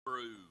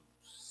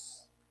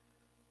Hebrews.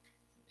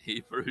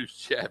 Hebrews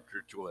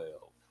chapter 12.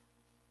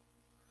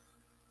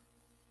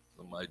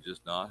 Somebody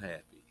just not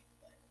happy.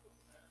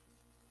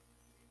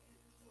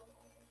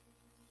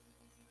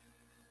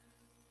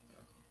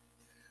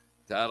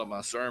 The title of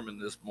my sermon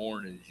this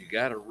morning is You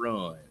Gotta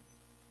Run.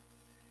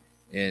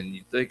 And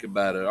you think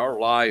about it, our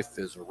life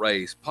is a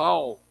race.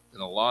 Paul,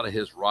 in a lot of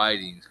his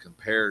writings,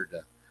 compared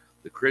to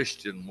the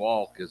Christian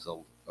walk as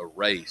a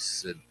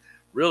race. And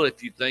really,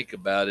 if you think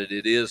about it,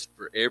 it is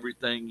for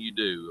everything you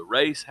do. A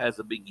race has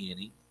a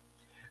beginning,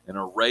 and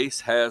a race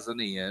has an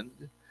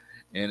end,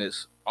 and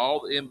it's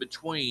all in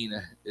between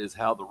is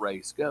how the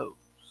race goes.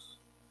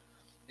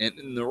 And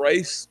in the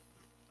race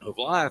of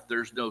life,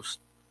 there's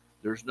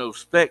no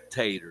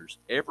spectators.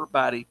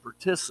 Everybody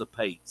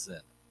participates in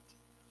it.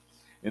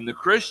 In the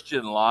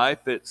Christian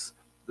life, it's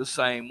the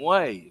same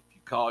way. If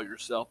you call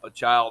yourself a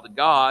child of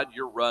God,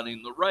 you're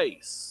running the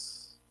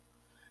race.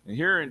 And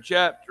here in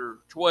chapter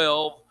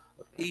 12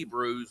 of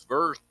Hebrews,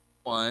 verse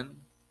 1,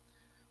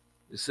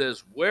 it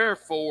says,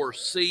 Wherefore,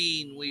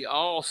 seeing we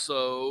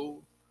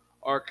also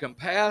are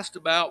compassed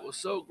about with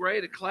so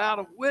great a cloud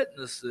of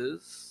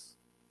witnesses,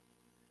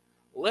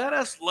 let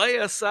us lay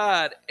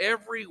aside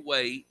every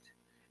weight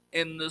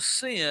and the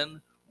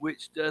sin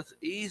which doth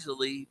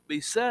easily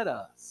beset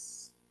us.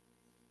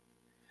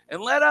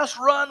 And let us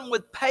run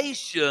with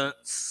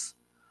patience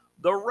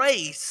the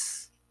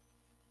race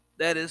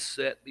that is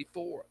set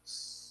before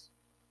us.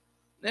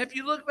 Now, if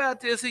you look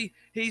about this,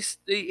 he's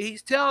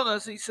telling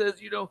us, he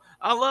says,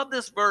 I love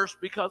this verse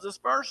because this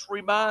verse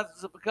reminds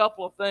us of a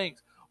couple of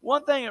things.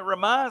 One thing it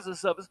reminds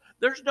us of is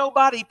there's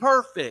nobody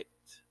perfect.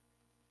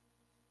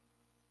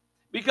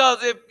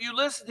 Because if you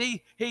listen,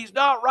 he's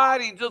not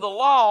writing to the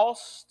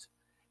lost.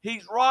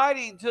 He's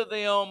writing to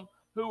them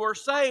who are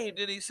saved.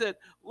 And he said,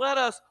 let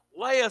us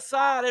lay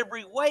aside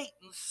every weight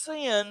and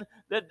sin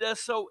that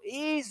does so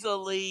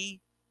easily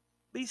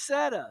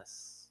beset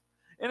us.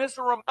 And it's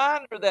a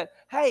reminder that,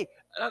 hey,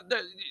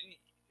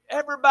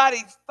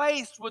 everybody's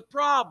faced with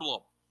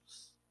problems.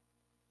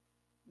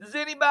 Did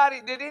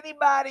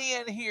anybody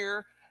in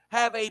here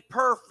have a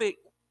perfect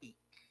week?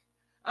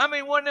 I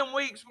mean, one of them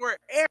weeks where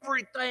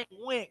everything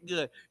went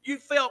good. You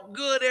felt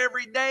good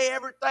every day.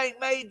 Everything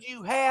made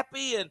you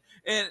happy, and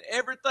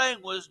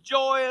everything was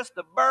joyous.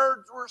 The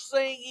birds were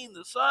singing.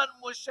 The sun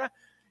was shining.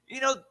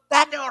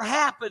 That don't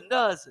happen,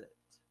 does it?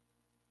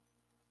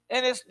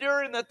 And it's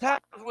during the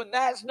times when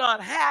that's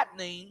not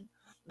happening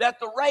that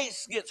the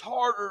race gets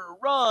harder to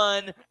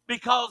run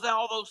because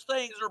all those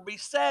things are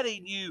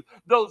besetting you,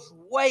 those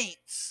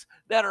weights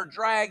that are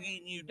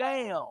dragging you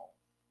down.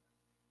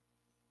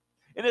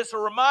 And it's a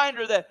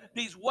reminder that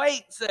these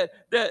weights that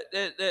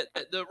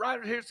the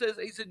writer here says,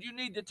 he said, you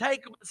need to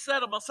take them and set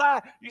them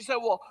aside. You say,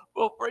 well,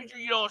 preacher,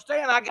 you don't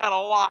understand. I got a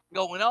lot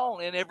going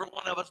on, and every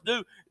one of us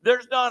do.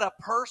 There's not a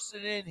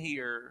person in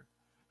here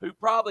who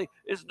probably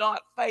is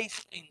not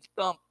facing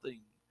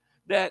something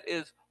that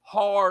is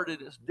hard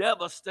and is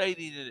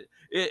devastating. And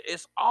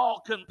it's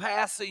all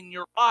compassing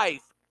your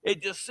life.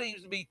 It just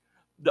seems to be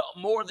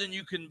more than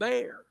you can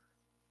bear.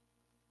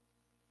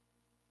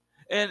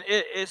 And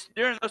it's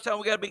during those times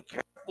we got to be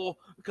careful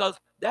because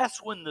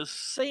that's when the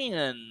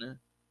sin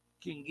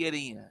can get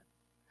in.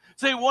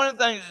 See, one of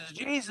the things that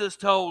Jesus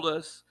told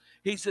us,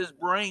 he says,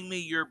 bring me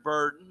your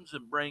burdens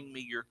and bring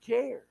me your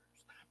cares.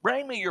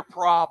 Bring me your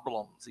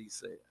problems, he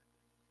said.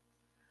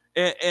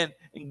 And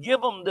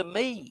give them to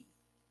me.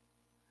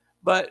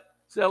 But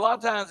see, a lot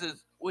of times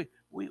it's, we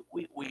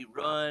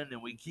run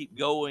and we keep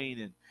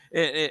going. And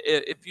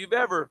if you've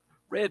ever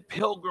read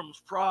Pilgrim's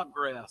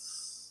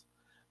Progress,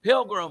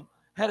 Pilgrim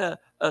had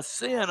a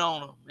sin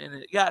on him, and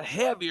it got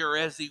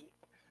heavier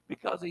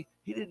because he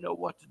didn't know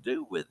what to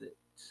do with it.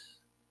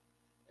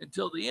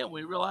 Until the end,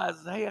 we realized,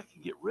 hey, I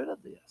can get rid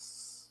of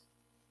this.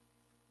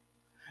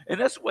 And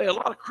that's the way a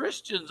lot of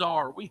Christians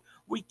are. We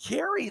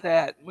carry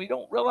that, and we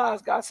don't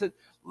realize God said,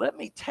 let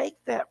me take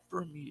that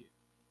from you.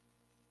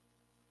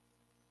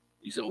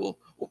 You said, well,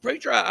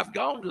 preacher, I've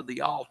gone to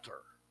the altar,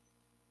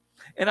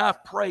 and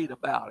I've prayed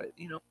about it,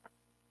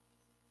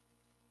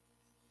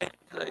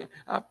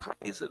 I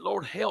praise the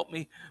Lord, help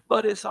me,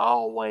 but it's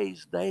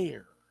always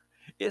there.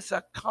 It's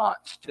a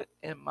constant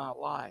in my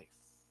life.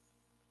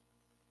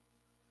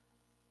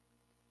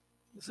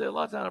 You see, a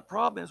lot of times the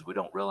problem is we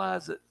don't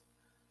realize that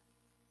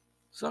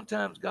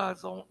sometimes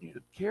God's wanting you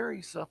to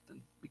carry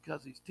something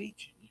because he's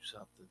teaching you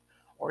something,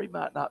 or he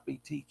might not be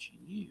teaching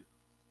you.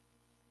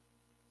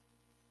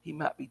 He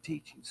might be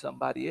teaching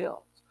somebody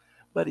else.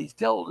 But he's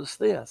told us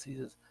this. He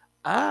says,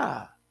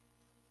 I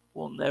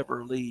will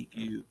never leave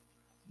you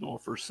nor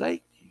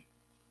forsake you.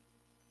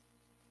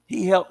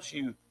 He helps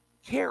you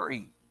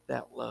carry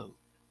that load.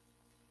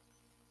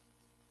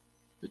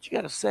 But you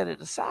got to set it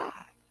aside.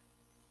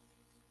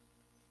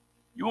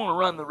 You want to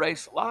run the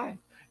race of life.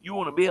 You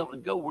want to be able to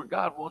go where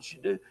God wants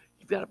you to do.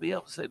 You've got to be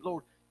able to say,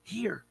 Lord,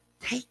 here,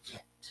 take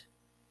it.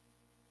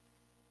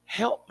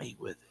 Help me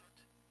with it.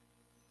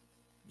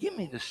 Give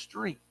me the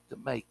strength to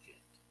make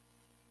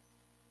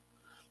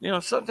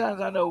it. Sometimes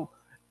I know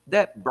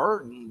that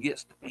burden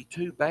gets to be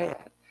too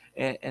bad.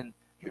 And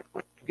here's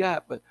what you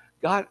got. But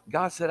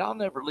God said, I'll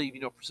never leave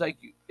you nor forsake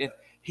you. And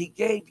he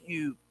gave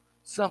you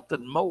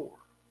something more.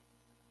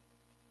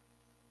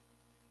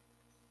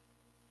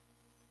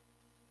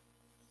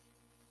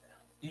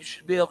 You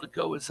should be able to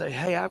go and say,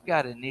 hey, I've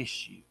got an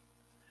issue.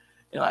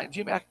 And like,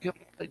 Jimmy, I can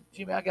come and say,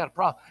 Jimmy, I got a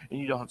problem. And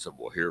you don't have to say,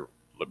 well, here,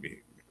 let me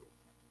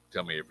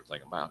tell me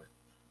everything about it.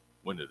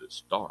 When did it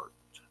start?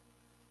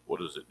 What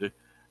does it do?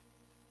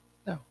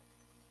 No.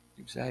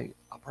 You can say, hey,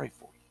 I'll pray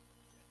for you.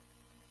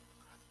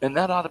 And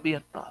that ought to be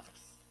enough.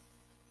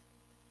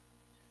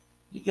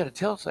 You got to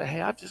tell, say, hey,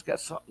 I've just got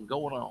something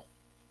going on.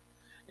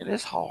 And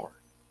it's hard.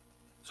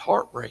 It's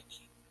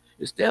heartbreaking.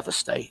 It's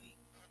devastating.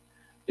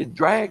 It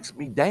drags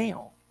me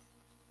down.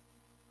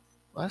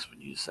 Well, that's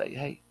when you say,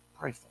 hey,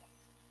 pray for me.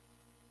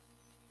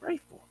 Pray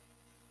for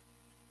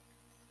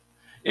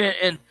me.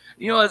 And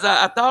you know, as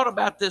I thought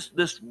about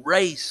this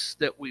race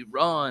that we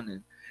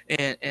run,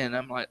 and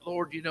I'm like,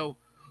 Lord, you know,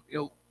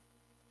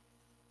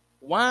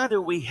 why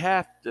do we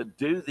have to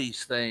do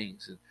these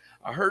things? And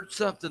I heard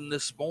something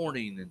this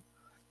morning,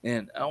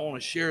 and I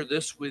want to share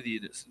this with you.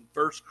 It's in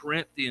 1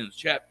 Corinthians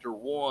chapter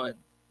 1.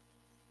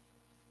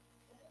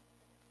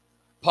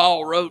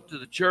 Paul wrote to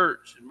the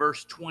church in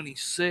verse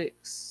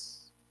 26.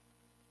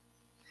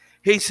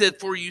 He said,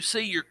 for you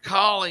see your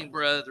calling,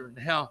 brethren,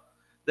 how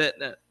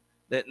that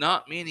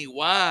not many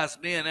wise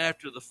men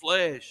after the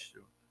flesh,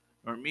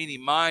 or many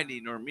mighty,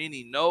 nor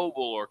many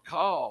noble are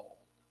called.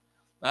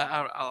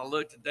 I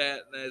looked at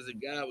that, and as the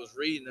guy was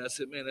reading, I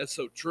said, man, that's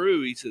so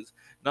true. He says,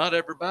 not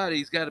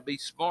everybody's got to be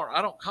smart.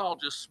 I don't call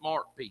just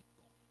smart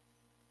people.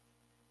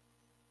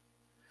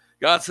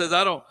 God says,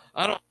 I don't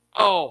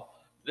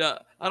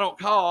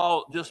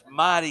call just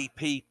mighty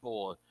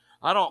people.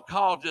 I don't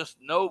call just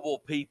noble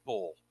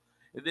people.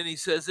 And then he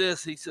says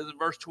this, he says in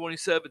verse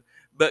 27,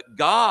 but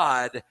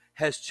God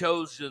has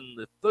chosen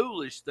the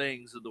foolish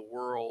things of the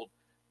world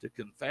to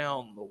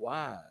confound the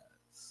wise.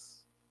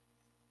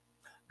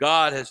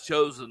 God has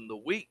chosen the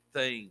weak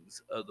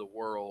things of the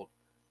world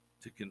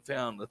to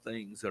confound the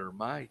things that are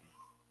mighty.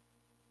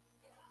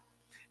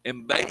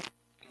 And base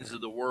things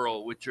of the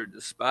world which are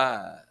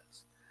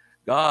despised.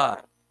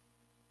 God,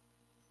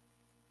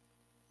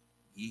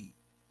 ye,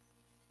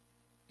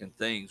 and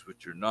things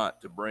which are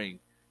not, to bring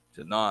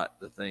to naught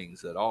the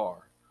things that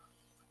are.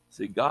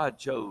 See, God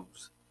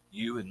chose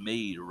you and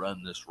me to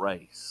run this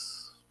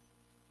race,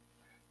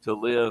 to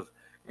live.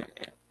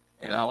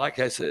 And like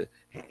I said,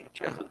 he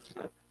chose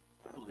the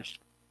foolish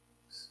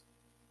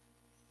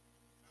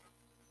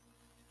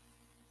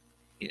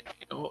things.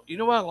 You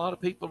know why a lot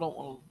of people don't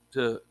want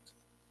to,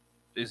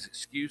 this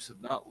excuse of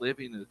not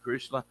living in the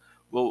Christian life?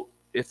 Well,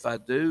 if I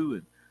do,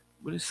 and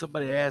when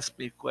somebody asks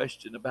me a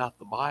question about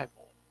the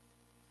Bible,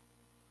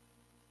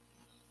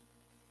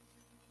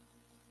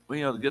 well,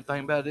 you know, the good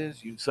thing about it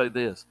is you can say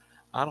this,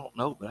 I don't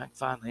know, but I can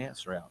find the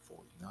answer out for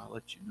you, and I'll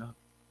let you know.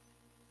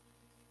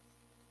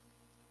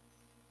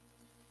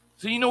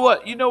 So you know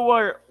what? You know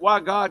why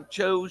God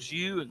chose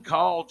you and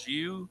called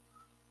you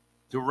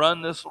to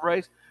run this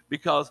race?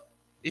 Because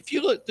if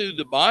you look through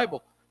the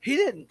Bible, he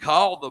didn't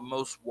call the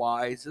most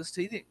wisest.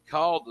 He didn't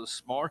call the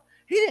smart.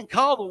 He didn't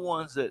call the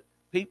ones that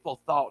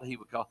people thought he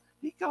would call.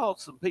 He called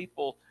some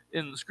people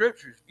in the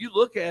scriptures. If you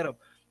look at them,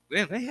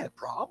 man, they had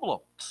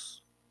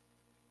problems.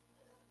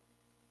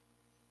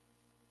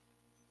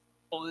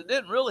 Well, they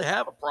didn't really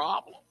have a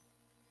problem.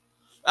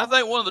 I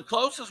think one of the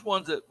closest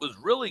ones that was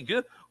really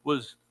good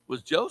was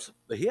Joseph,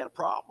 but he had a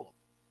problem.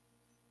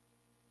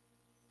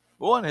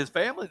 One, his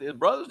family, his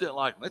brothers didn't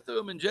like him. They threw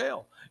him in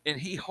jail, and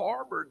he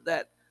harbored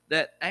that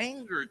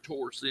anger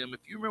towards them. If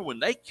you remember when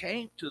they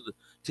came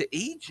to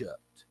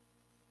Egypt,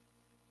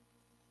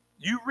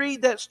 you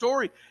read that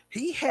story.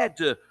 He had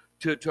to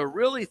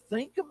really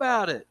think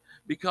about it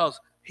because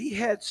he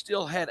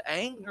still had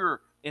anger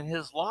in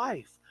his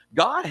life.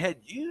 God had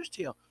used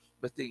him,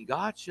 but then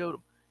God showed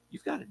him,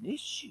 you've got an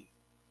issue.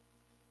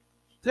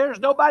 There's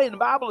nobody in the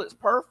Bible that's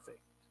perfect.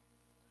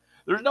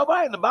 There's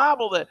nobody in the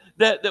Bible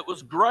that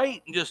was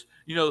great and just,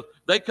 you know,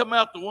 they come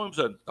out the womb and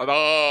say,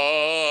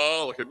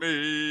 ta-da, look at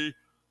me.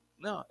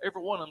 No,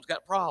 every one of them's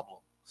got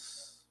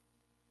problems.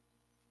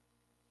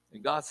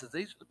 And God says,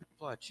 these are the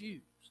people I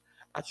choose.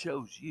 I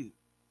chose you.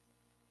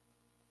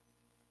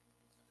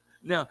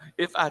 Now,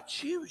 if I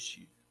choose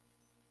you,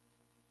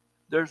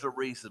 there's a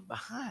reason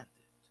behind it.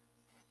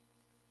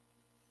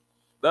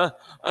 The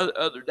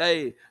other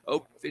day,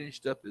 Oprah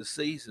finished up his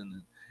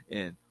season,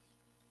 and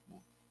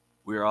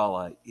we were all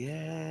like,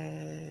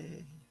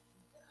 yay.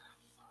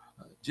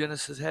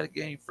 Genesis had a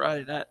game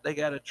Friday night. They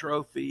got a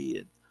trophy,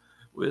 and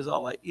we was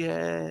all like,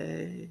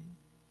 yay.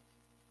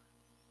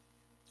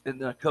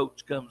 And then a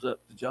coach comes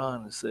up to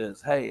John and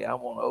says, hey, I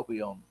want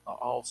Obi on an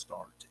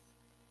all-star team.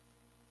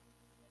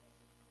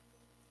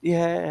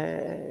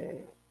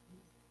 Yay.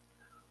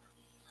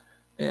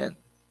 And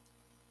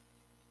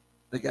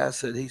the guy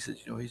said, he says,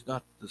 you know, he's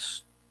not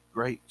this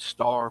great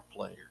star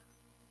player.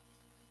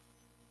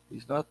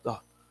 He's not the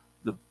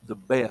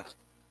best,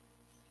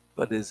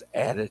 but his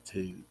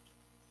attitude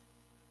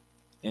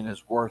and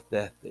his work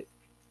ethic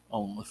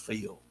on the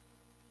field,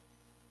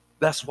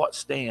 that's what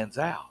stands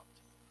out.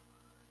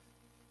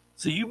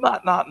 See, you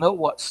might not know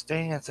what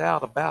stands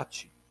out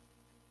about you,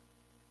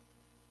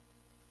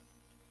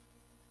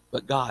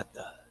 but God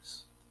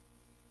does.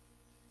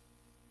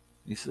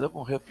 He said, I'm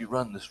going to help you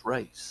run this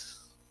race.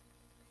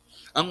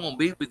 I'm going to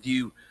be with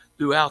you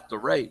throughout the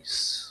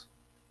race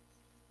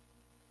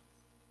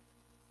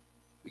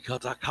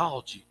because I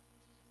called you.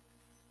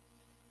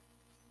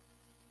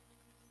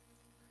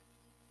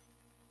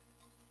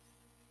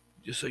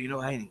 Just so you know,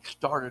 I ain't even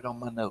started on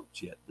my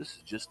notes yet. This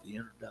is just the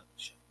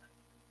introduction.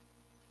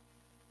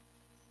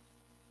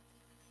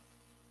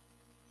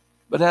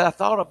 But as I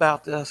thought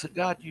about that, I said,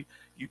 God, you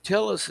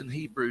tell us in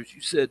Hebrews,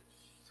 you said,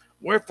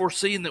 wherefore,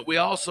 seeing that we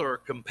also are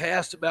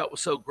compassed about with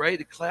so great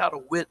a cloud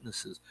of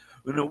witnesses.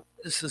 You know,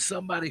 this is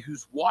somebody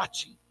who's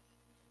watching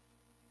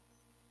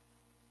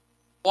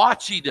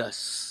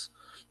us.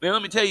 Now,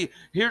 let me tell you,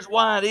 here's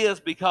why it is,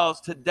 because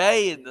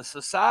today in the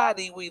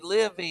society we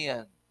live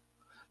in,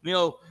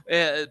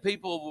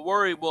 people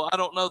worry, well, I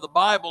don't know the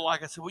Bible.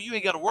 Like I said, well, you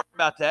ain't got to worry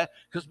about that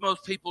because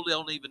most people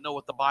don't even know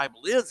what the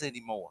Bible is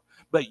anymore.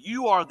 But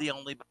you are the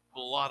only Bible a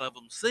lot of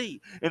them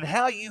see. And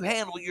how you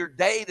handle your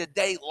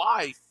day-to-day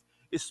life,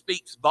 it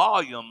speaks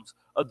volumes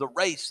of the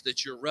race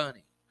that you're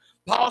running.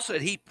 Paul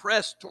said he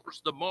pressed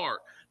towards the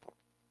mark.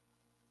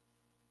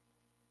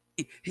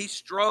 He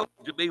strove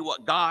to be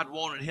what God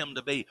wanted him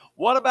to be.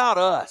 What about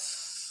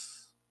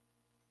us?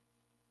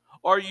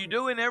 Are you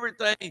doing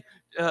everything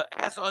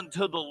as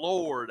unto the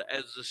Lord,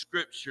 as the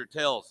scripture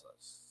tells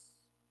us?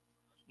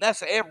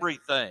 That's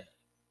everything.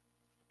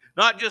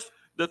 Not just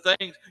the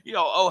things,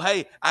 oh,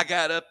 hey, I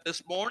got up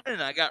this morning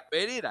and I got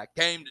ready and I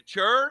came to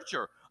church,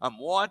 or I'm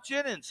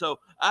watching, and so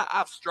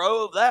I've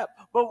strove that.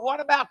 But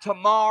what about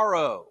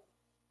tomorrow?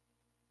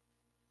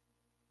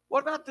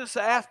 What about this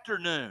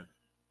afternoon?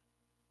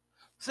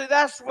 See,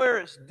 that's where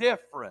it's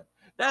different.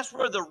 That's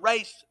where the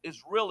race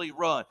is really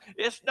run.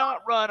 It's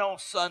not run on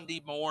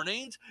Sunday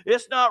mornings.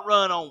 It's not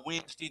run on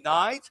Wednesday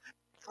nights.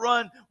 It's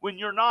run when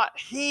you're not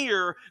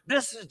here.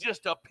 This is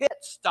just a pit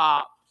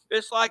stop.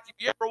 It's like if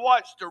you ever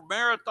watched a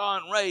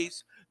marathon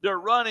race,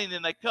 they're running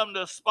and they come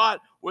to a spot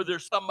where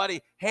there's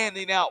somebody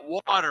handing out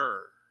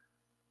water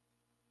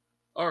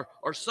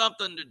or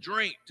something to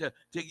drink to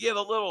give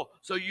a little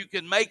so you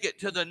can make it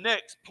to the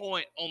next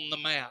point on the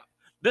map.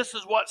 This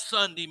is what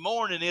Sunday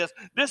morning is.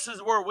 This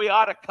is where we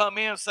ought to come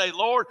in and say,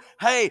 Lord,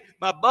 hey,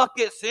 my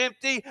bucket's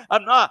empty.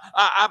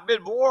 I've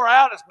been wore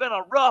out. It's been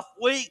a rough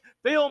week.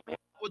 Fill me up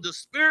with the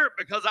Spirit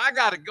because I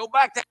got to go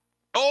back to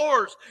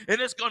doors and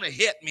it's going to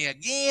hit me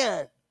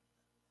again.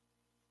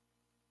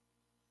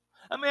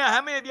 I mean,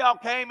 how many of y'all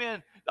came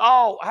in?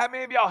 Oh, how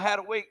many of y'all had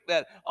a week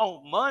that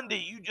on Monday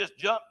you just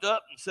jumped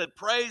up and said,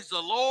 praise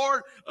the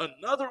Lord,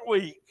 another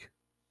week?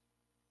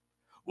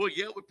 Well,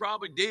 yeah, we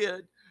probably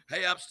did.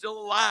 Hey, I'm still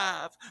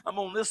alive. I'm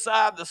on this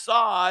side of the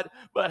sod.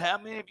 But how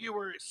many of you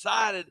were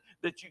excited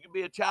that you could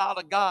be a child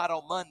of God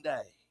on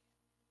Monday?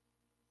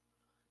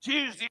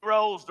 Tuesday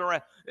rolls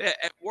around.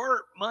 At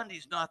work,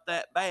 Monday's not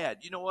that bad.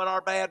 You know what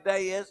our bad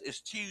day is? It's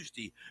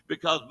Tuesday.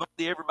 Because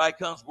Monday, everybody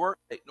comes to work,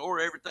 they ignore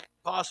everything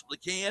they possibly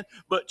can.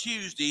 But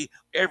Tuesday,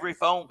 every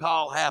phone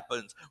call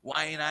happens.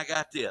 Why ain't I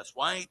got this?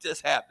 Why ain't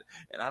this happening?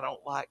 And I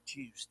don't like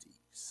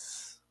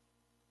Tuesdays.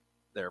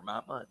 They're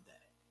my Monday.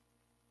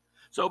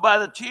 So by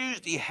the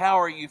Tuesday, how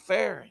are you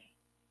faring?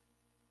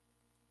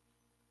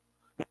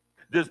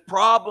 Does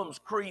problems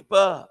creep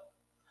up?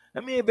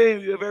 How many of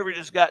you have ever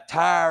just got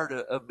tired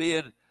of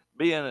being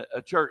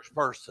a church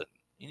person?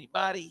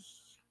 Anybody?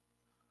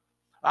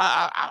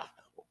 Well,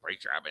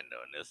 preacher, I've been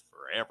doing this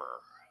forever.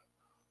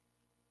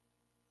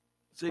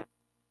 See,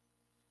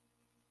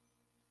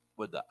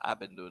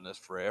 I've been doing this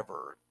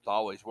forever. It's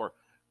always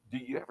worked. Do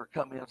you ever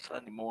come in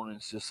Sunday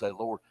mornings and just say,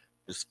 Lord,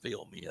 just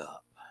fill me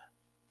up?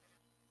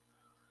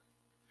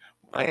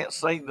 I ain't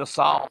sing the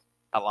song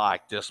I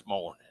like this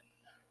morning.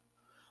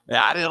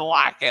 Now, I didn't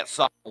like that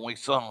song we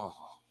sung.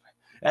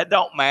 That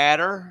don't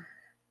matter.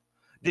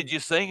 Did you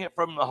sing it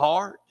from the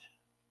heart?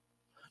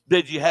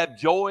 Did you have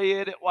joy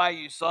in it while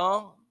you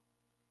sung?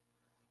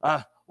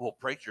 Well,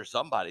 preacher,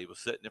 somebody was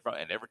sitting in front,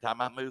 and every time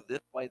I moved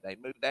this way, they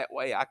moved that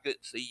way. I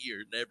couldn't see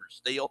you, never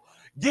still.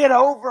 Get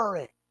over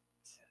it.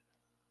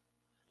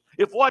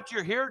 If what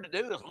you're here to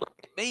do is look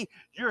at me,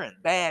 you're in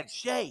bad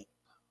shape.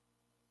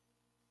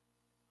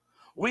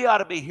 We ought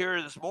to be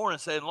here this morning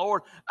saying,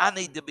 Lord, I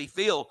need to be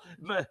filled.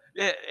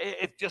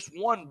 If just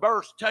one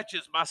verse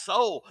touches my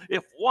soul,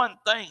 if one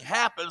thing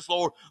happens,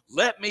 Lord,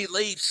 let me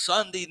leave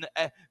Sunday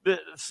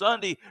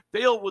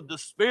filled with the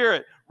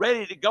Spirit,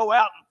 ready to go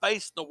out and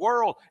face the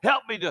world.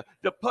 Help me to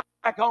put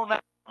back on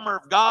that armor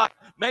of God.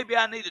 Maybe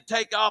I need to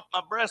take off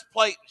my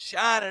breastplate and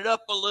shine it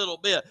up a little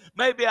bit.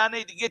 Maybe I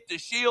need to get the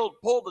shield,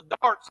 pull the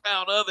darts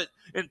out of it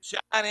and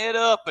shine it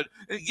up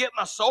and get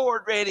my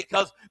sword ready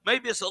because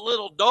maybe it's a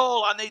little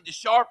dull. I need to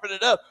sharpen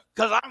it up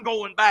because I'm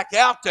going back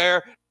out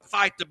there to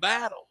fight the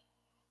battle.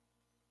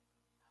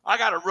 I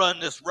got to run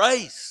this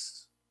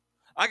race.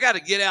 I got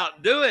to get out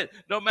and do it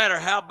no matter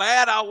how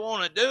bad I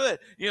want to do it.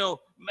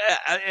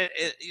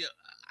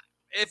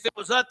 If it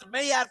was up to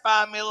me, I'd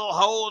find me a little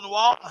hole in the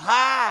wall and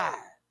hide.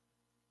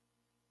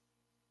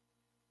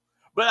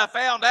 But I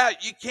found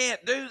out you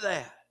can't do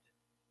that.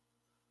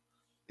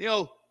 You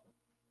know,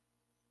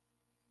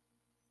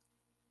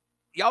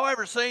 y'all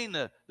ever seen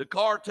the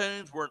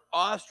cartoons where an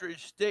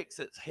ostrich sticks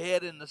its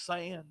head in the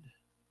sand?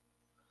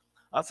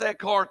 I say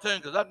cartoon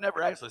because I've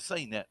never actually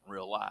seen that in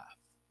real life.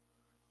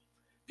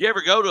 If you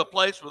ever go to a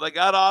place where they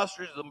got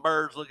ostriches and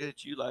birds looking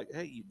at you like,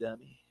 hey, you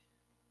dummy,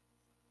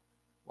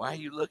 why are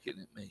you looking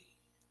at me?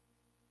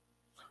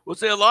 Well,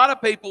 see, a lot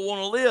of people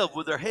want to live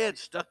with their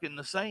heads stuck in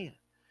the sand.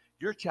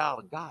 You're a child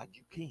of God.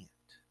 You can't.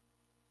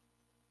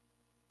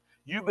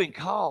 You've been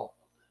called.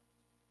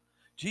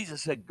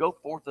 Jesus said, go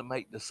forth and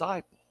make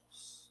disciples.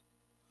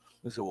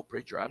 They said, well,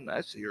 preacher,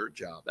 that's your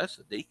job. That's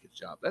the deacon's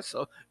job.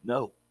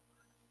 No,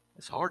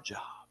 it's our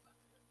job.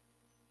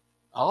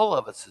 All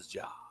of us'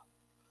 job.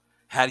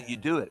 How do you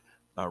do it?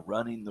 By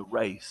running the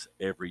race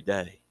every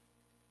day.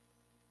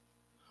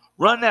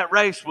 Run that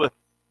race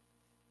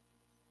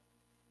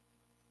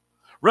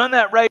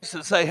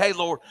and say, hey,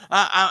 Lord,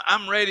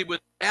 I'm ready with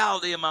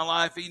reality in my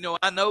life. You know,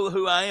 I know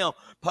who I am.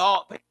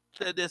 Paul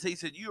said this. He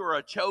said, you are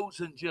a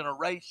chosen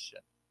generation,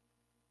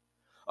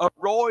 a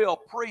royal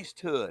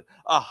priesthood,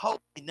 a holy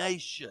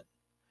nation.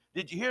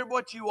 Did you hear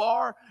what you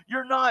are?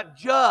 You're not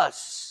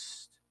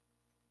just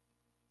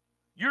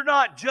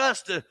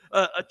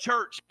a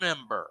church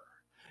member.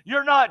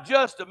 You're not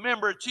just a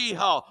member of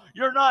Chi-Hall.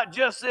 You're not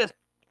just this.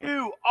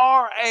 You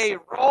are a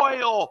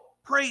royal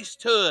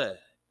priesthood.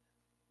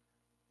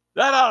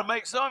 That ought to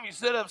make some of you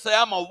sit up and say,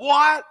 I'm a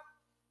what?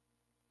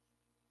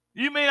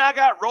 You mean I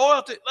got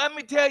royalty? Let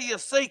me tell you a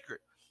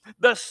secret.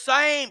 The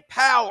same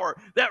power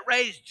that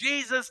raised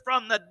Jesus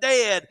from the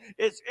dead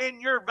is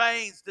in your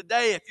veins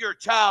today if you're a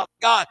child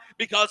of God,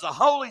 because the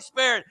Holy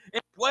Spirit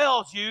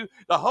indwells you.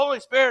 The Holy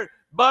Spirit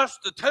busts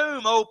the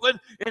tomb open,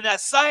 and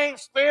that same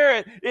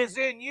Spirit is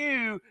in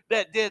you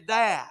that did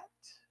that.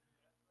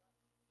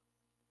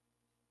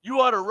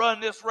 You ought to run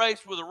this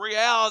race with a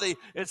reality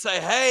and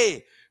say,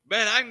 hey,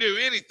 man, I can do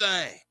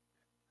anything.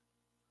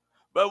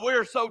 But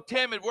we're so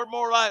timid. We're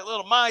more like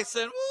little mice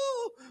saying,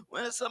 woo,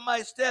 when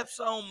somebody steps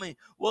on me.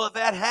 Well, if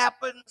that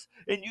happens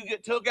and you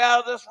get took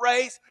out of this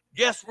race,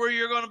 guess where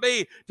you're going to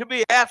be? To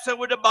be absent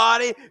with the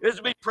body is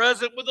to be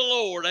present with the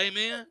Lord.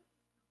 Amen?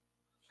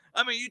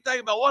 I mean, you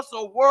think about what's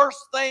the worst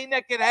thing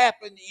that can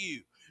happen to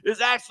you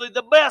is actually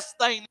the best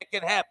thing that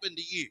can happen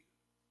to you.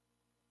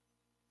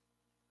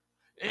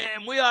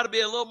 And we ought to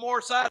be a little more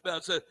excited about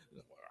it. So,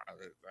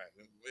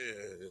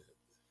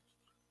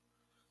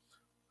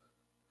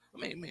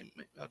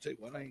 I'll tell you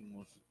what, I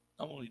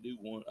only do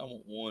one. I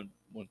want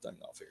one thing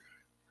off here.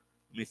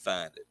 Let me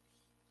find it.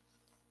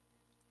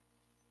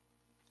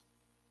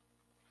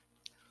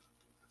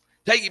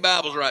 Take your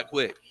Bibles right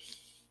quick.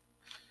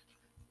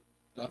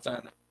 I'll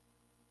find it.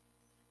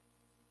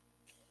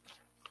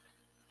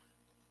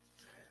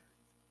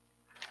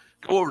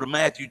 Go over to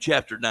Matthew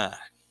chapter 9.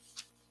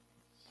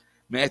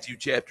 Matthew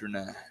chapter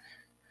 9.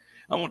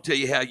 I want to tell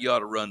you how you ought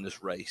to run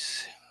this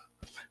race,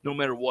 no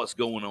matter what's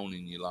going on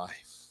in your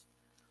life.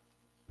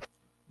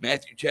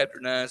 Matthew chapter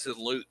 9 says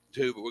Luke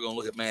 2, but we're going to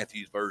look at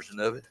Matthew's version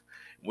of it.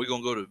 We're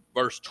going to go to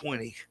verse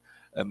 20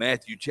 of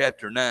Matthew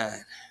chapter 9.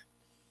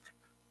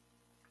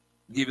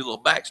 Give you a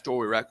little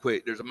backstory right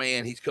quick. There's a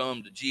man, he's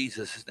come to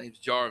Jesus. His name's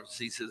Jairus.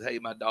 He says, hey,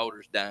 my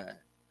daughter's dying.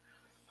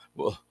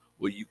 Well,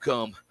 will you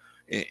come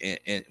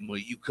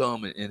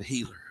and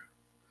heal her?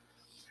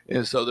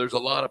 And so there's a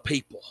lot of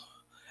people.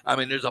 I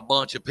mean, there's a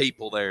bunch of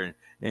people there,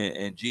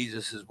 and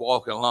Jesus is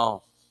walking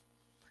along.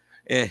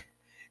 And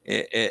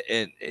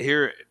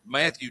here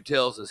Matthew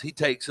tells us he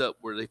takes up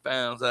where they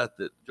finds out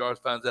that Jairus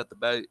finds out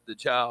the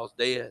child's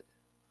dead,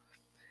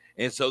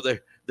 and so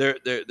they're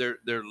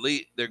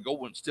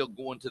still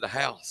going to the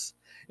house.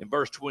 In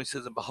verse 20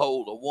 says, and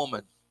behold, a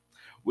woman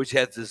which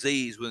had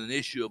disease with an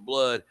issue of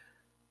blood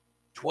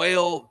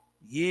 12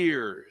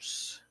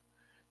 years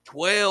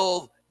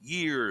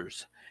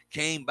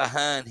came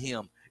behind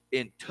him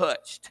and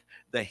touched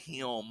the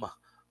hem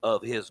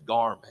of his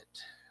garment.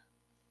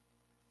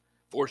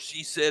 For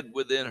she said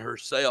within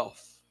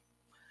herself,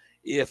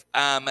 if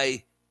I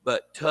may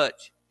but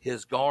touch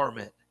his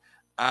garment,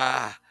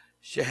 I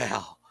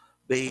shall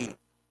be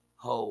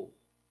whole.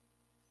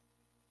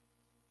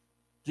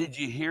 Did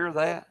you hear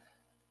that?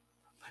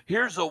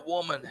 Here's a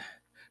woman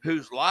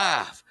whose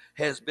life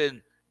has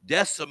been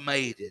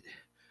decimated,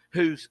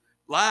 whose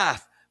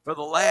life for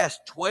the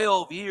last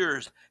 12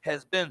 years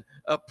has been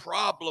a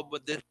problem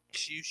with this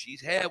issue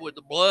she's had with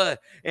the blood.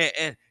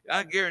 And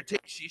I guarantee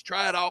she's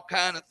tried all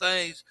kinds of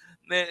things,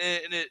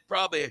 and it's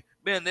probably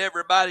been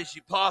everybody she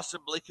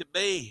possibly could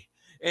be.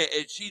 And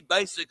she's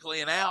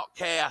basically an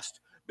outcast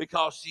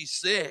because she's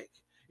sick.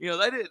 You know,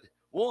 they didn't,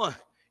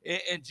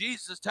 in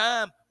Jesus'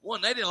 time,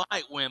 they didn't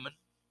like women.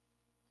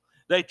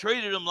 They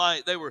treated them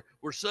like they were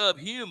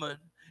subhuman.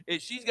 And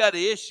she's got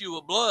an issue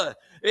of blood.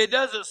 It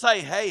doesn't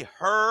say, hey,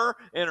 her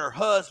and her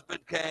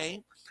husband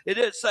came. It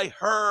didn't say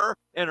her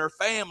and her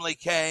family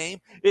came.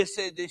 It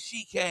said that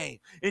she came.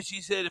 And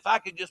she said, if I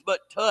could just but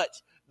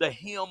touch the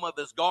hem of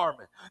his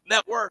garment. And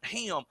that word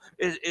hem,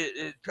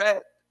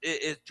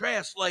 it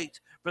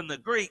translates from the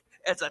Greek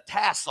as a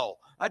tassel.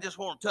 I just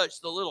want to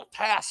touch the little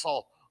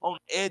tassel on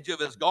the edge of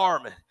his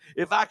garment.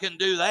 If I can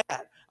do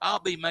that, I'll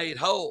be made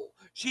whole.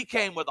 She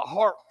came with a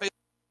heartfelt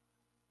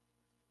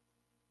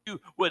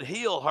would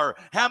heal her.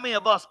 How many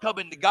of us come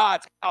into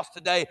God's house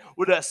today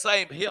with that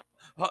same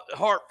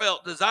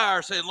heartfelt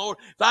desire, saying, Lord,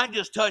 if I can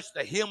just touch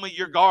the hem of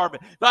your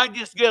garment, if I can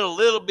just get a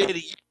little bit of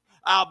you,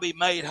 I'll be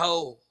made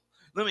whole.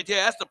 Let me tell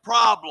you, that's the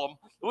problem.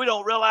 We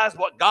don't realize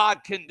what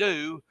God can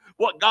do.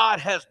 What God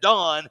has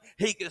done,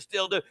 he can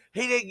still do.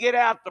 He didn't get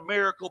out the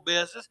miracle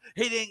business.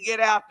 He didn't get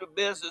out the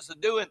business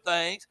of doing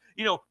things.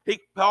 You know,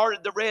 he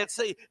parted the Red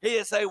Sea. He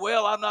didn't say,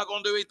 well, I'm not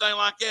going to do anything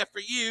like that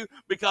for you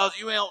because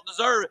you don't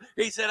deserve it.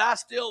 He said, I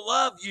still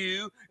love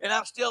you, and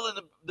I'm still in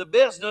the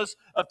business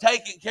of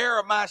taking care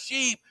of my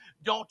sheep.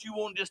 Don't you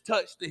want to just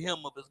touch the hem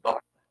of his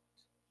garment?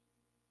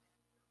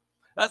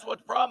 That's what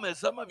the problem is.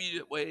 Some of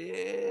you,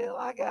 well,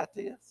 I got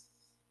this.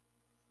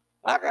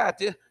 I got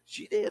this.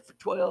 She did for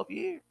 12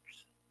 years.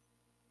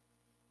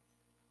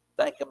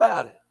 Think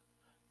about it.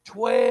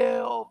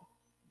 12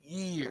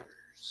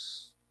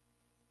 years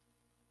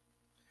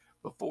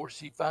before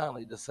she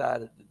finally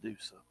decided to do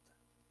something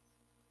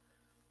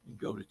and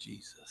go to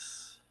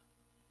Jesus.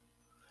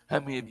 How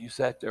many of you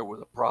sat there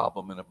with a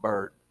problem and a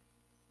burden?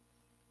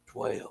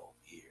 12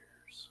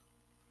 years.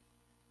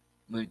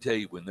 Let me tell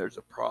you, when there's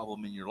a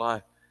problem in your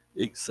life,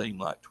 it can seem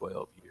like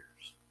 12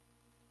 years.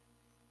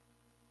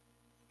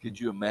 Could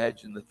you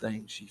imagine the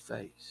things she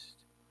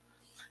faced?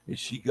 And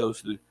she goes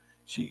through,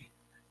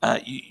 I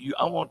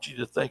want you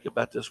to think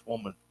about this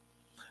woman.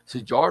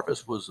 See,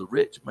 Jarvis was a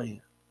rich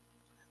man.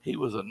 He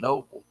was a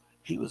noble.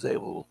 He was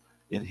able,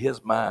 in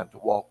his mind, to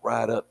walk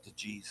right up to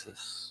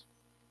Jesus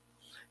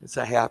and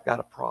say, hey, I've got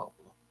a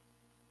problem.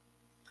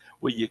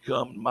 Will you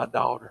come to my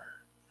daughter?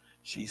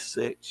 She's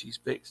sick. She's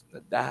fixing to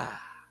die.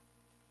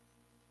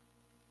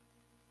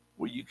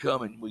 Will you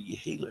come and will you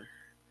heal her?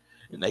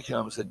 And they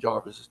come and said,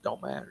 Jarvis, it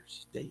don't matter.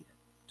 She's dead.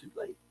 Too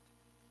late.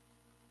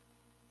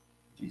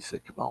 Jesus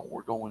said, come on,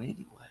 we're going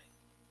anyway.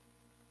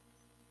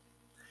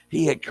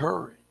 He had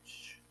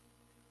courage.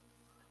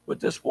 But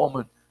this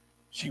woman,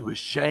 she was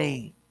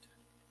shamed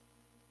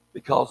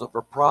because of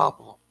her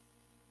problem.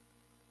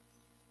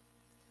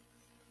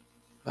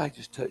 If I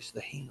just touch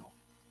the hem,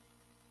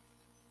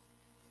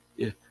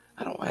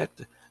 I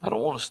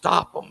don't want to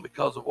stop them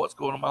because of what's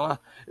going on in my life.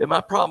 And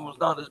my problem's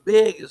not as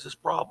big as this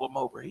problem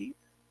over here.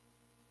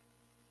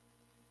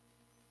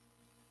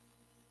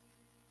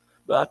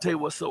 But I'll tell you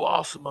what's so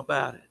awesome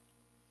about it.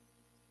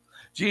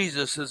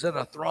 Jesus is in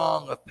a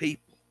throng of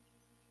people.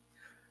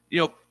 You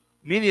know,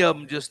 many of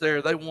them just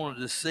there, they wanted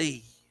to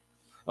see.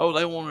 Oh,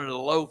 they wanted a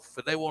loaf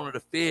and they wanted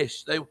a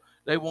fish.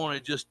 They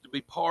wanted just to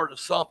be part of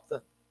something.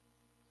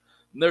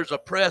 And there's a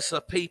press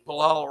of people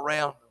all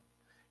around them.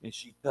 And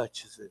she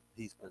touches it.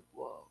 He's like,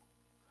 whoa,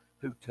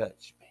 who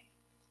touched me?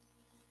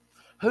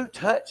 Who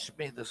touched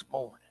me this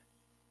morning?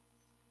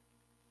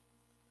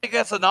 I think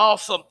that's an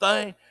awesome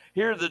thing.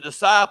 Here the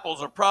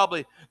disciples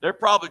they're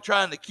probably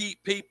trying to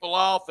keep people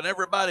off and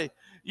everybody.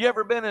 You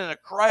ever been in a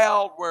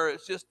crowd where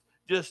it's just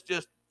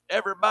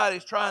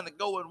everybody's trying to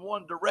go in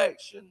one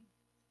direction?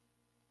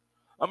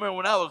 I remember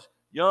when I was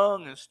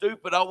young and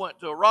stupid, I went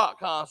to a rock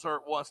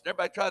concert once and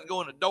everybody tried to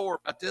go in a door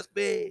about this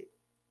big.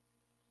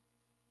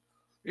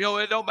 You know,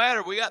 it don't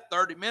matter. We got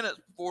 30 minutes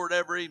before it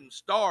ever even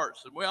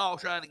starts, and we're all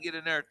trying to get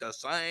in there at the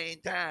same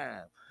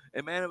time.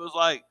 And man, it was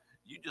like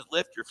you just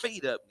lift your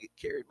feet up and get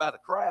carried by the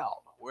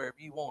crowd wherever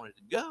you wanted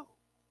to go.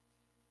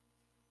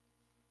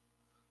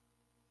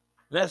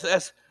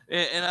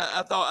 And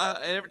I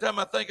thought, and every time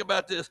I think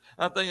about this,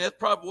 I think that's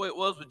probably the way it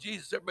was with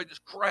Jesus. Everybody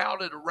just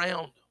crowded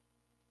around him.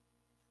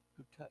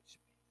 Who touched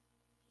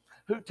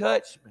me? Who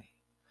touched me?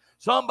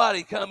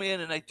 Somebody come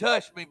in and they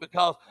touched me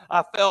because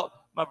I felt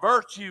my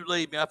virtue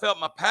leave me. I felt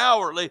my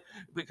power leave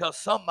because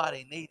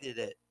somebody needed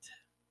it.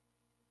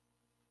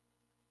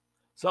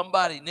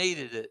 Somebody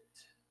needed it.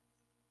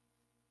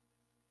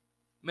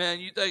 Man,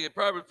 you think it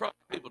probably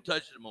people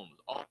touching him on his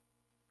arm,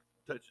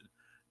 touching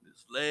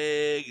his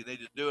leg, and they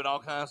just doing all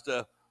kinds of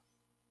stuff.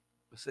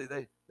 But see,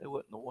 they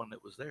wasn't the one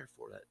that was there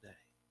for that day.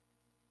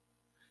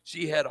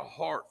 She had a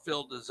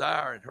heart-filled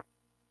desire in her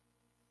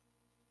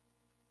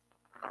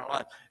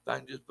life. If I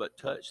can just but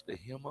touch the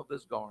hem of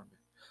his garment,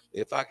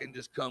 if I can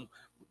just come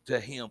to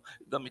him,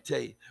 let me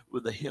tell you,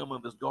 with the hem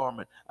of his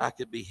garment, I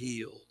could be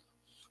healed.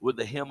 With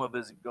the hem of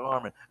his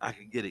garment, I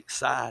can get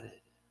excited.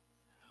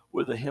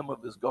 With the hem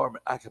of his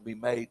garment, I can be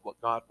made what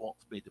God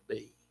wants me to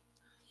be.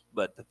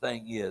 But the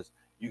thing is,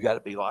 you got to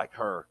be like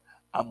her.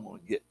 I'm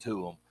going to get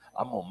to them.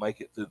 I'm going to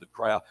make it through the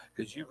crowd.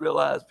 Because you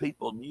realize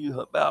people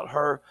knew about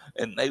her,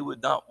 and they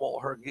would not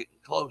want her getting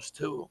close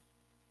to them.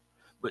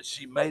 But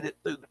she made it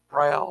through the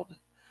crowd.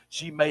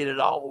 She made it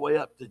all the way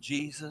up to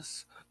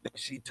Jesus. And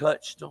she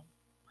touched him.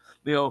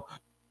 You know,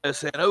 and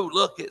saying, oh,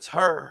 look, it's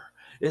her.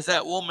 It's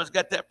that woman's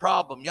got that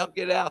problem. Y'all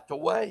get out the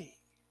way.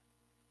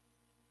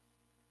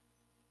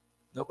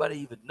 Nobody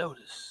even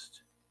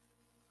noticed.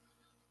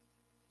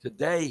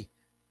 Today,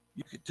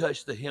 you can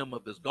touch the hem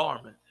of his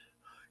garment.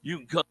 You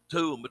can come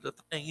to him, but the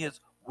thing is,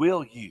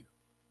 will you?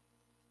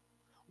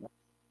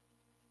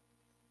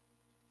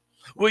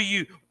 Will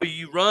you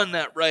run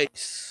that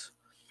race?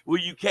 Will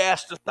you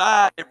cast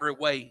aside every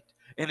weight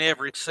and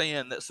every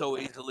sin that so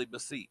easily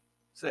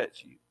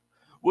besets you?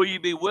 Will you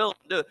be willing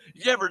to?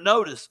 You ever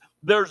notice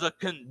there's a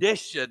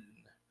condition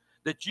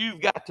that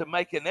you've got to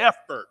make an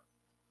effort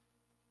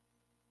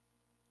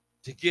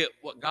to get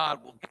what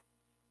God will give?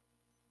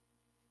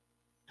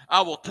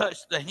 I will touch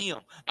the hem.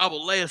 I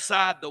will lay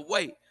aside the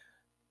weight.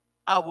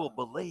 I will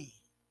believe.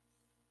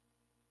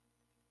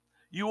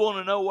 You want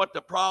to know what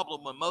the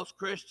problem with most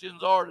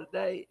Christians are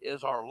today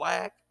is our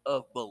lack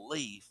of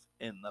belief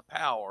in the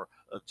power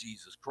of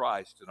Jesus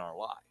Christ in our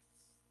life.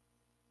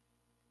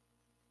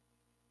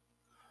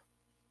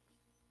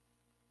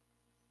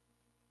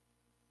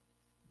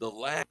 The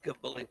lack of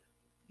belief.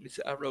 Let me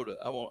see, I wrote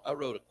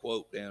a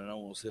quote down, and I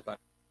want to see if I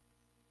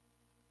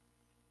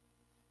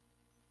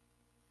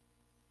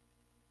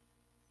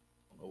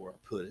don't know where I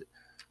put it.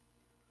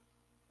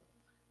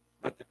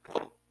 But the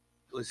quote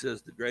really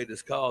says the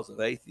greatest cause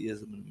of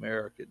atheism in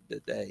America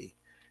today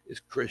is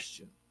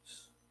Christians.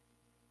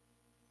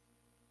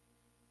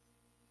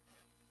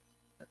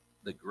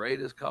 The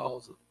greatest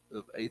cause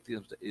of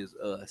atheism is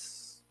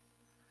us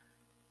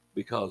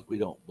because we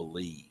don't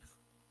believe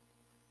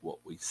what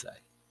we say.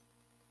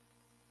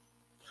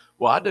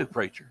 Well, I do,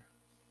 preacher.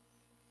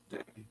 Do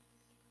you?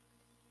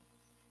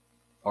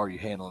 Are you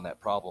handling that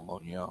problem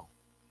on your own?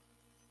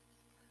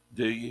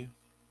 Do you?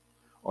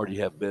 Or do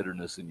you have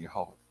bitterness in your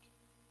heart?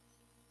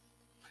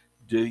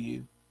 Do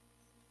you?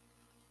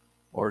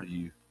 Or do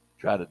you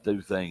try to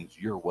do things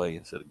your way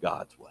instead of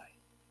God's way?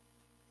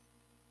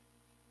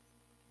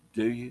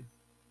 Do you?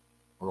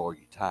 Or are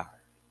you tired?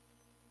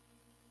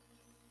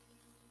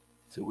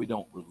 So we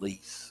don't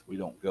release. We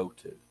don't go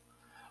to.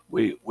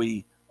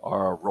 We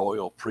are a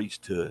royal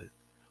priesthood.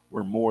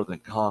 We're more than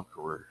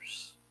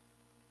conquerors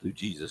through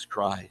Jesus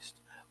Christ.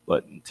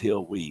 But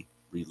until we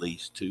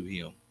release to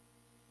him,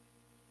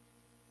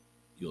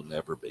 you'll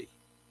never be.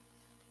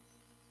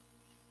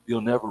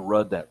 You'll never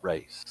run that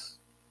race.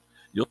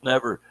 You'll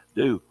never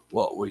do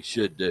what we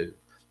should do.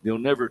 You'll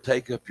never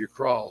take up your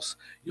cross.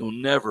 You'll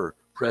never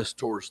press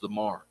towards the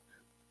mark.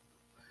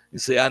 You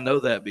see, I know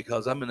that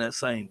because I'm in that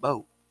same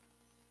boat.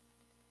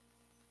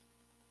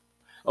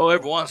 Oh,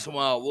 every once in a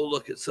while, we'll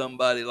look at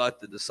somebody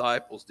like the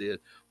disciples did.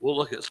 We'll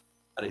look at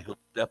somebody who'll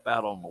step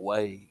out on the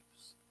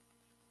waves.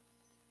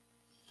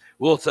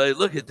 We'll say,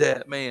 look at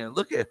that man.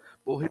 Look at,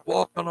 boy, he's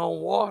walking on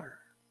water.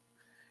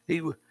 He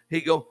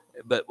go,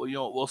 but you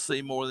know what we'll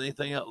see more than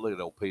anything else? Look at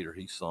old Peter.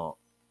 He sunk.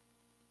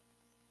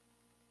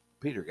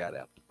 Peter got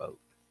out the boat.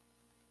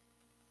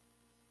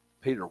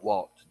 Peter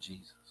walked to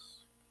Jesus.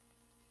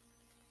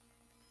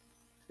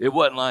 It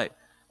wasn't like,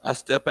 I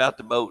step out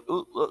the boat.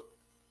 Ooh, look,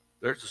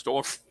 there's the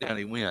storm. Down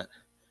he went.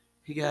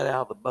 He got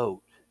out of the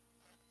boat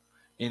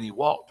and he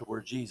walked to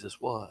where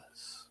Jesus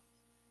was.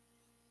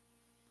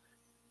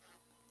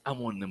 I'm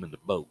wanting them in the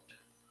boat.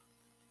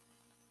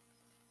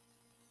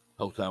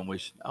 Whole time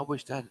wishing, I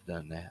wished I'd have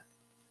done that.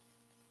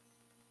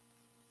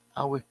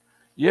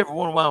 You ever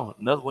wonder why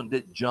another one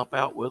didn't jump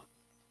out with him?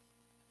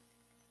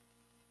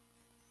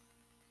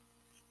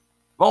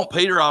 Come on,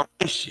 Peter, I'll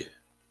race you.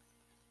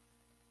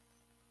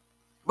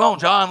 Come on,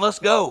 John, let's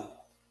go.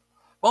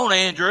 Come on,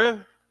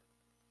 Andrew.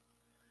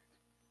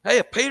 Hey,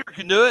 if Peter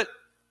can do it,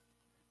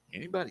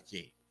 anybody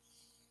can.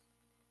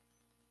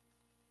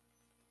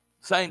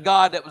 Same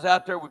God that was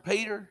out there with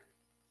Peter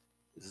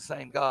is the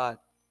same God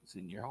that's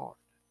in your heart.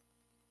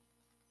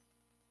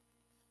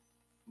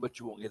 But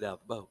you won't get out of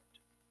the boat.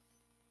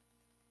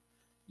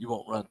 You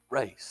won't run the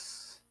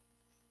race.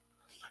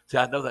 See,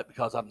 I know that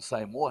because I'm the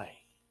same way.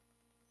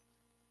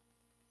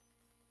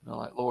 I'm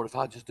like, Lord, if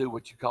I just do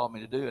what you call me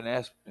to do and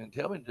ask and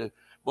tell me to do,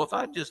 well, if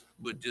I just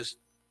would just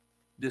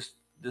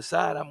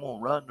decide I'm going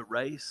to run the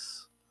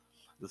race,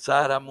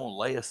 decide I'm going to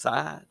lay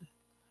aside,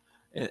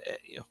 and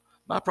you know,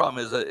 my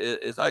problem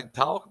is I can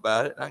talk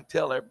about it and I can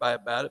tell everybody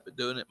about it, but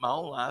doing it in my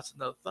own life's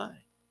another thing.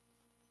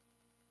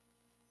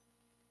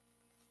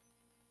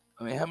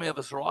 I mean, how many of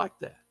us are like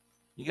that?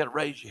 You got to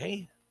raise your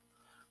hand.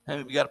 How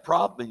many of you got a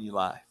problem in your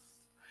life?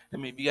 How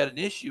many of you got an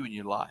issue in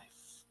your life?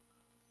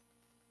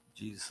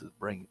 Jesus says,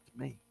 bring it to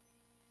me.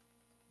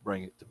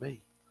 Bring it to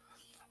me.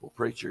 Well,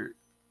 preacher,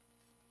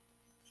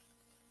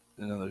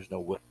 there's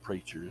no what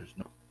preacher. There's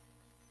no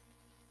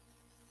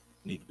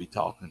need to be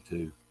talking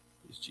to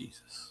is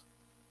Jesus.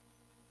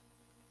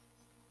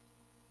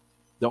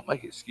 Don't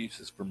make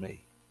excuses for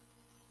me.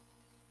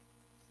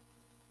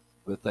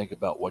 But think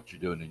about what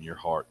you're doing in your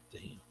heart to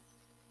him.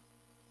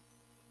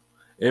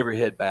 Every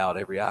head bowed,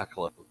 every eye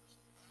closed.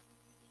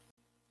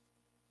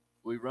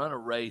 We run a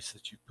race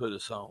that you put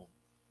us on.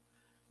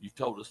 You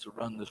told us to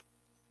run this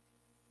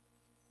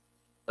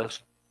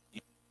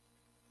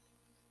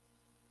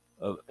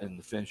and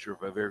the finisher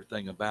of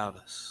everything about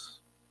us.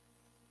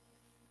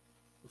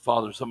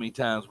 Father, so many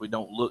times we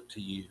don't look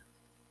to you.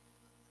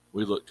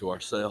 We look to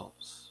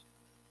ourselves.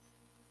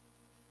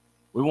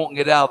 We won't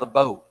get out of the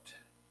boat.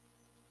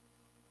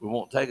 We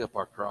won't take up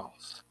our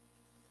cross.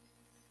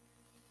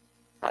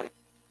 To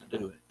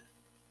do it.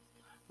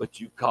 But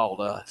you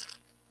called us.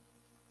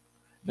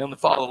 Heavenly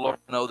Father, Lord,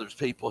 I know there's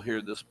people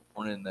here this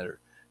morning that are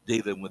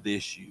dealing with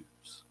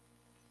issues.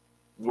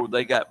 Lord,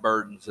 they got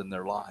burdens in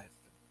their life.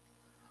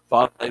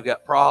 Father, they've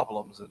got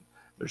problems, and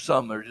there's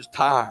some that are just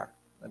tired.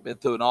 They've been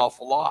through an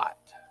awful lot.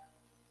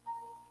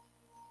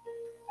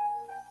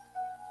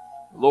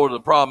 Lord, the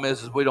problem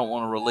is we don't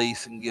want to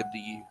release and give to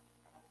you.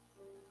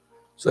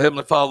 So,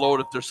 Heavenly Father, Lord,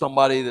 if there's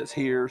somebody that's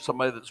here,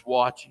 somebody that's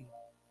watching,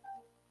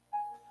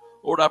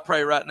 Lord, I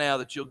pray right now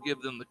that you'll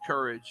give them the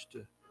courage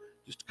to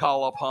just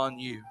call upon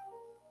you.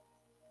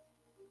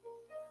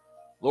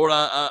 Lord,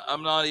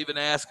 I'm not even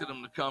asking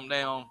them to come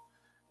down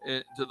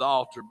to the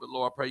altar, but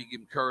Lord, I pray you give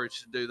them courage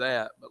to do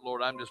that. But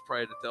Lord, I'm just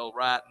praying that they'll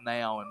right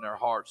now in their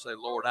heart say,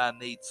 Lord, I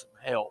need some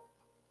help.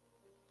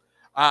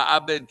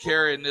 I've been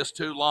carrying this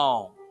too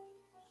long.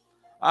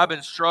 I've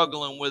been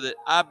struggling with it.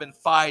 I've been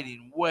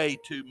fighting way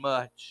too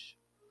much.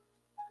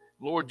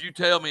 Lord, you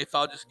tell me if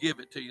I'll just give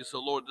it to you. So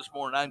Lord, this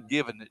morning I'm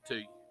giving it to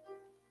you.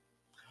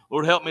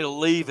 Lord, help me to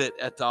leave it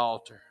at the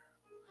altar.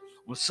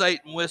 When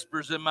Satan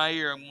whispers in my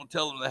ear, I'm going to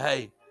tell him that,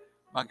 hey,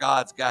 my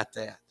God's got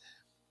that.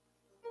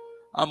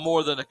 I'm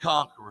more than a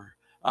conqueror.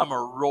 I'm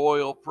a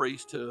royal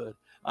priesthood.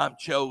 I'm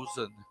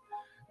chosen.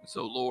 And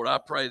so, Lord, I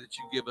pray that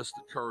you give us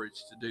the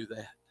courage to do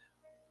that.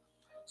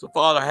 So,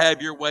 Father,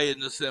 have your way in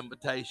this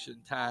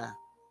invitation time.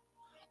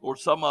 Lord,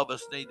 some of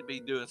us need to be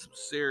doing some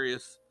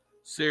serious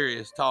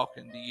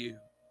talking to you.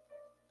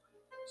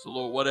 So,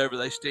 Lord, whatever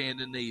they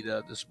stand in need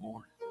of this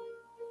morning,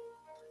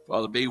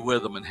 Father, be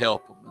with them and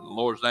help them. In the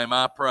Lord's name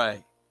I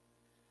pray.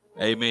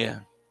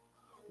 Amen.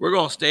 We're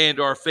going to stand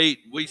to our feet.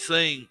 We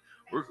sing.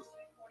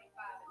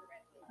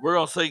 We're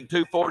going to sing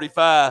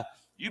 245.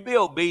 You be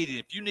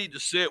obedient. If you need to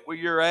sit where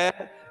you're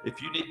at,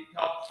 if you need to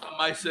talk to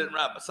somebody sitting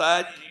right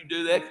beside you, you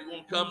do that. If you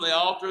want to come to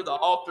the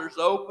altar's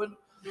open.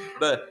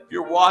 But if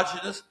you're watching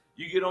us,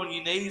 you get on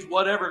your knees,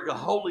 whatever the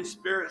Holy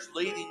Spirit's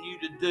leading you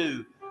to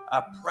do,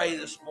 I pray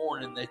this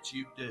morning that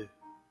you do.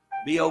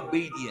 Be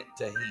obedient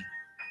to Him.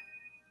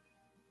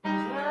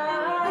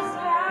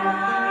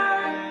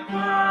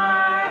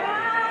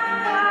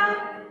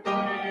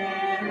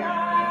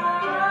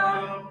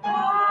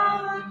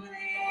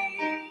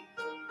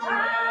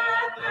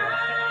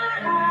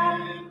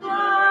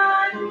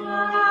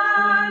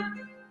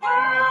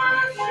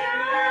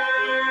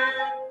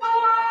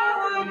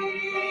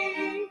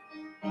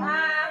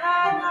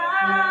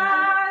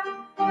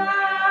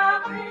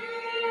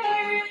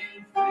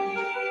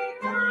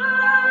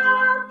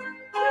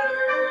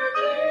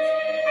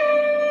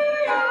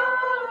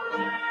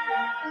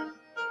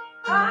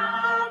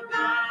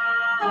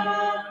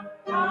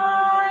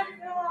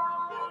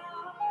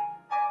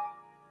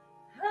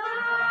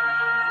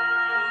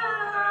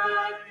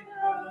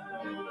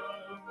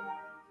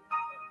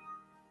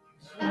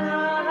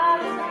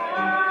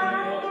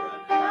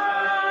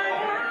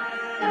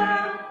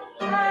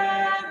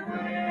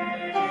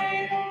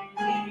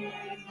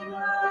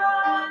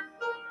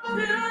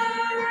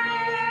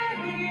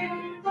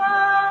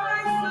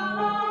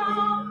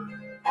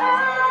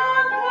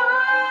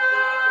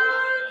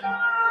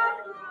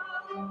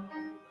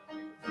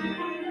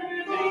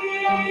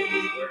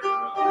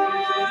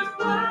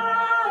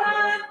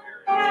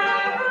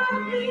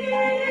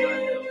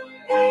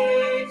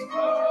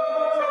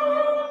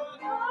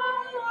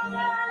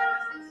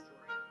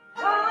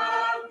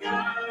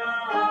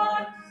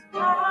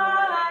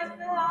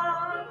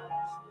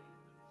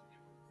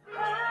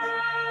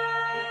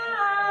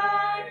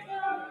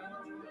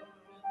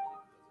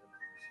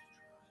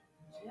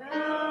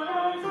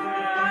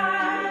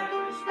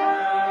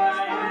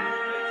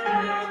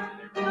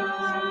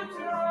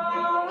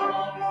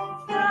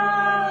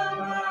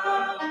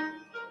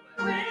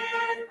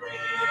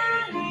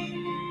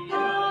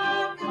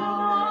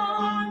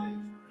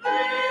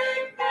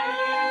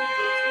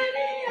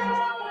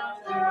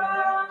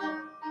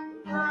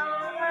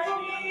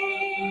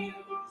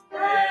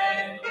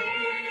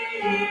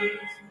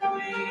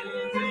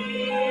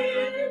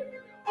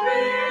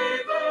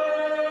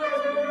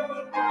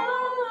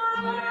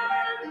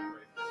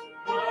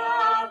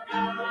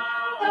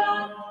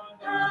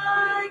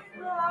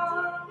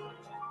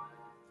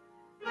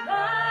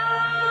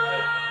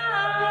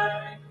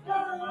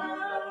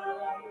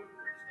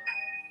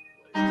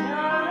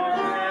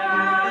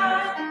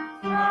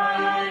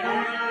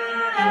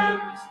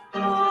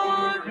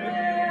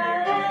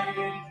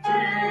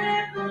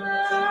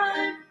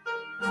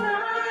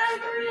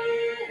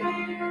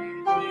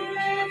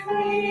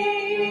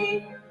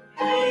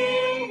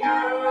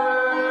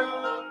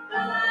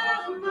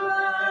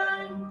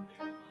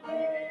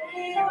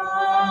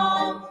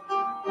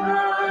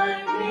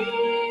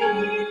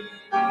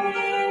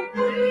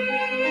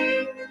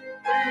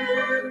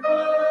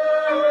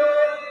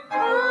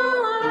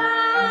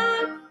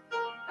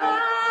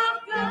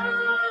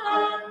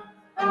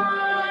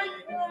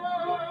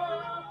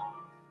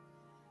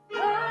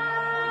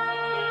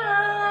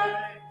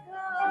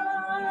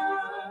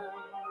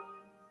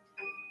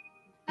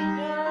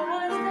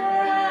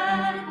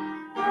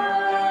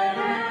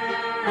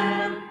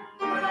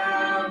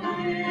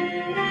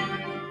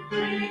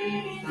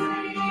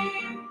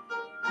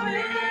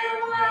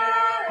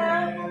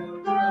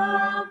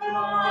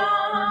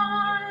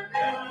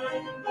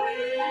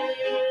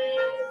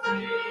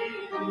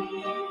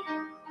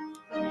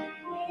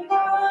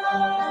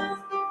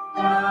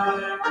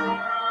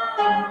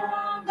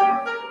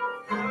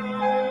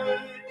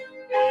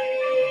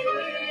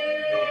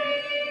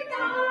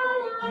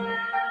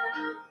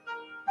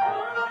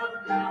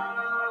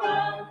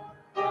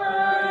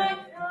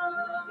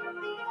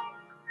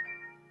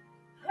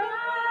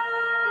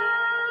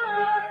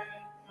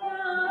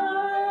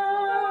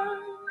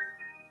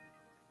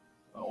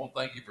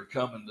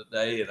 coming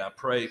today, and I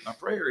pray. My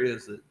prayer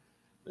is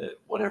that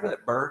whatever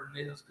that burden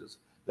is, because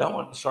that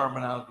wasn't the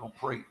sermon I was going to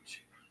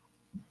preach.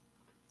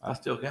 I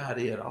still got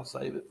it. I'll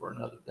save it for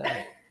another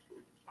day.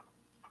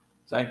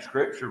 Same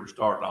scripture we're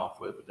starting off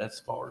with, but that's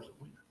as far as it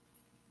went.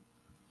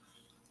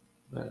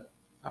 But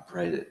I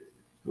pray that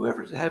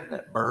whoever's having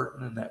that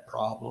burden and that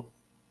problem,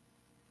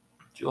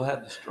 that you'll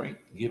have the strength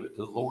to give it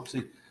to the Lord.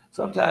 See,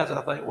 sometimes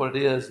I think what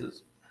it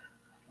is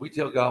we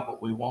tell God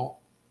what we want,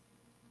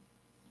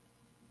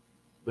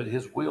 but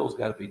His will's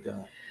got to be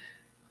done.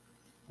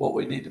 What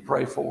we need to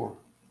pray for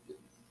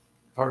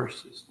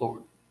first is,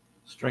 Lord,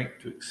 strength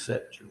to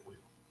accept your will.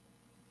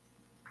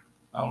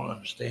 I don't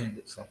understand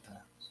it sometimes.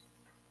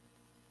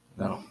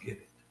 And I don't get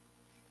it.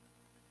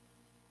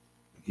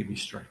 But give me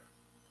strength.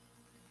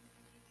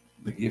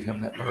 But give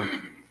him that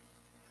burden.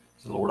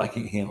 Say, Lord, I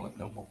can't handle it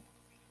no more.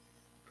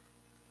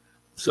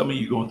 Some of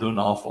you going through an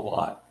awful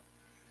lot.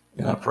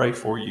 And I pray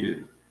for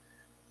you.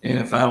 And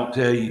if I don't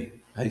tell you,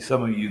 hey,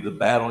 some of you, the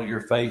battle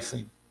you're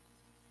facing,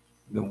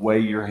 the way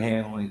you're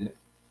handling it,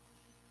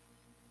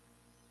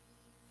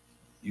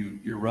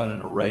 you're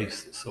running a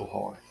race that's so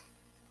hard.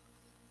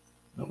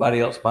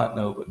 Nobody else might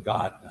know, but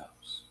God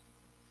knows.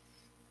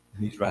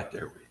 And He's right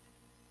there with you.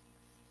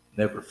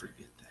 Never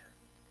forget that.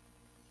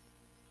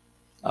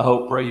 I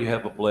hope, pray you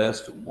have a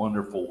blessed and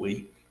wonderful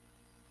week.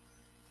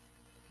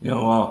 You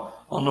know,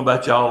 I don't know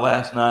about y'all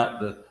last night,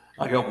 but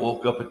I got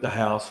woke up at the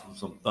house from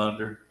some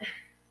thunder.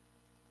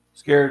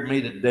 Scared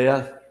me to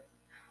death.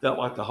 Felt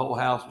like the whole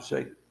house was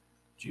shaking.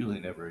 Julie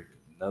never even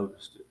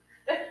noticed it.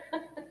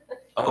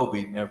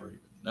 Obie never even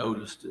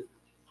noticed it.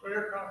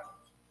 Clear conscience.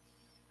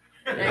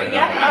 There you go.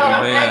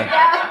 Amen.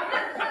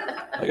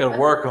 I got to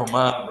work on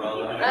mine,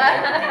 brother.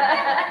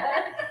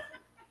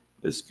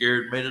 It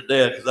scared me to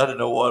death because I didn't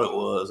know what it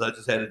was. I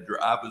just had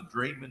I was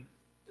dreaming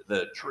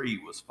that a tree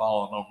was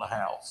falling on the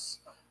house.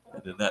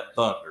 And then that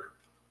thunder.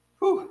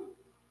 Whew.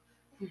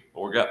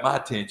 Lord got my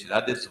attention.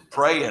 I did some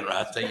praying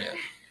right then.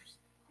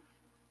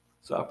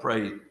 So I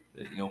pray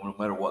that, no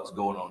matter what's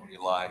going on in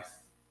your life,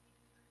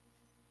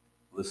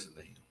 listen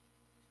to Him.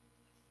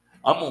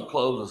 I'm going to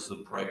close us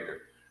in prayer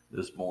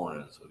this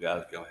morning. So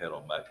guys, go ahead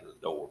on back to the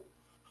door.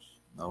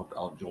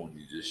 I'll join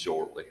you just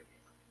shortly.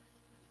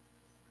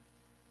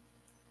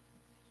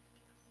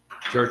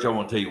 Church, I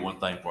want to tell you one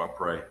thing before I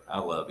pray. I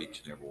love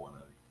each and every one of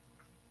you.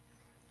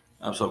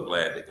 I'm so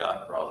glad that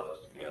God brought us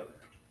together.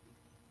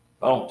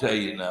 If I don't tell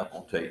you enough, I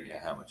won't tell you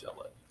how much I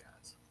love you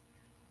guys.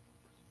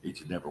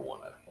 Each and every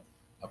one of you.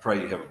 I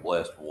pray you have a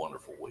blessed,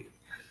 wonderful week.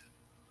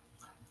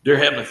 Dear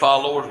Heavenly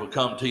Father, Lord, as we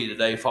come to you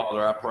today,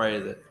 Father, I pray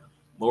that,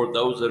 Lord,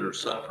 those that are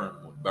suffering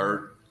with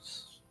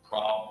burdens,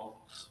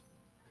 problems,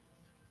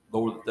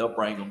 Lord, that they'll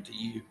bring them to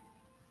you.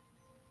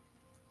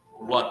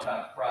 A lot of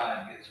times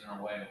pride gets in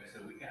our way and we say,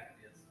 we got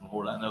this.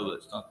 Lord, I know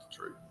that's not the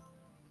truth.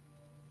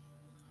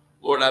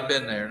 Lord, I've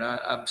been there and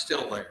I'm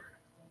still there.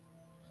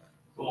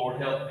 But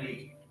Lord, help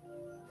me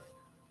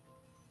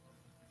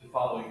to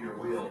follow your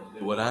will, to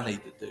do what I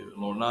need to do.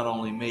 And Lord, not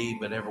only me,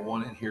 but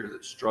everyone in here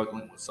that's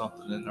struggling with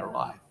something in their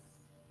life.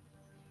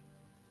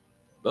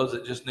 Those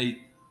that just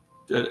need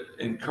to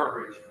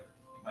encouragement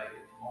to make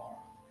it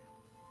tomorrow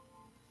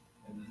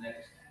and the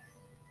next day.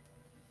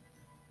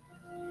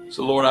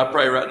 So Lord, I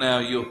pray right now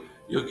you'll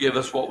give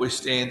us what we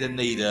stand in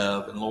need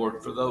of. And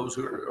Lord, for those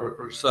who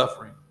are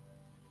suffering,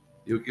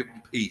 you'll give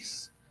them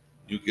peace.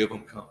 You'll give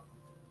them comfort.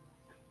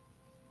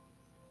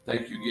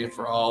 Thank you again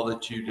for all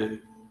that you do.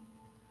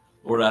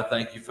 Lord, I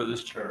thank you for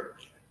this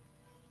church.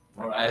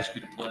 Lord, I ask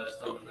you to bless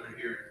those that are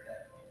here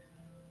today.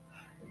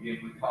 Again,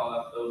 we call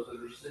out those that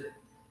are sick.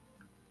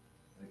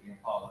 Again,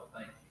 Father,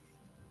 thank you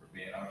for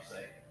being our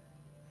Savior.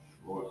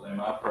 Lord's name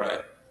I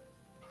pray.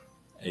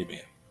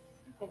 Amen.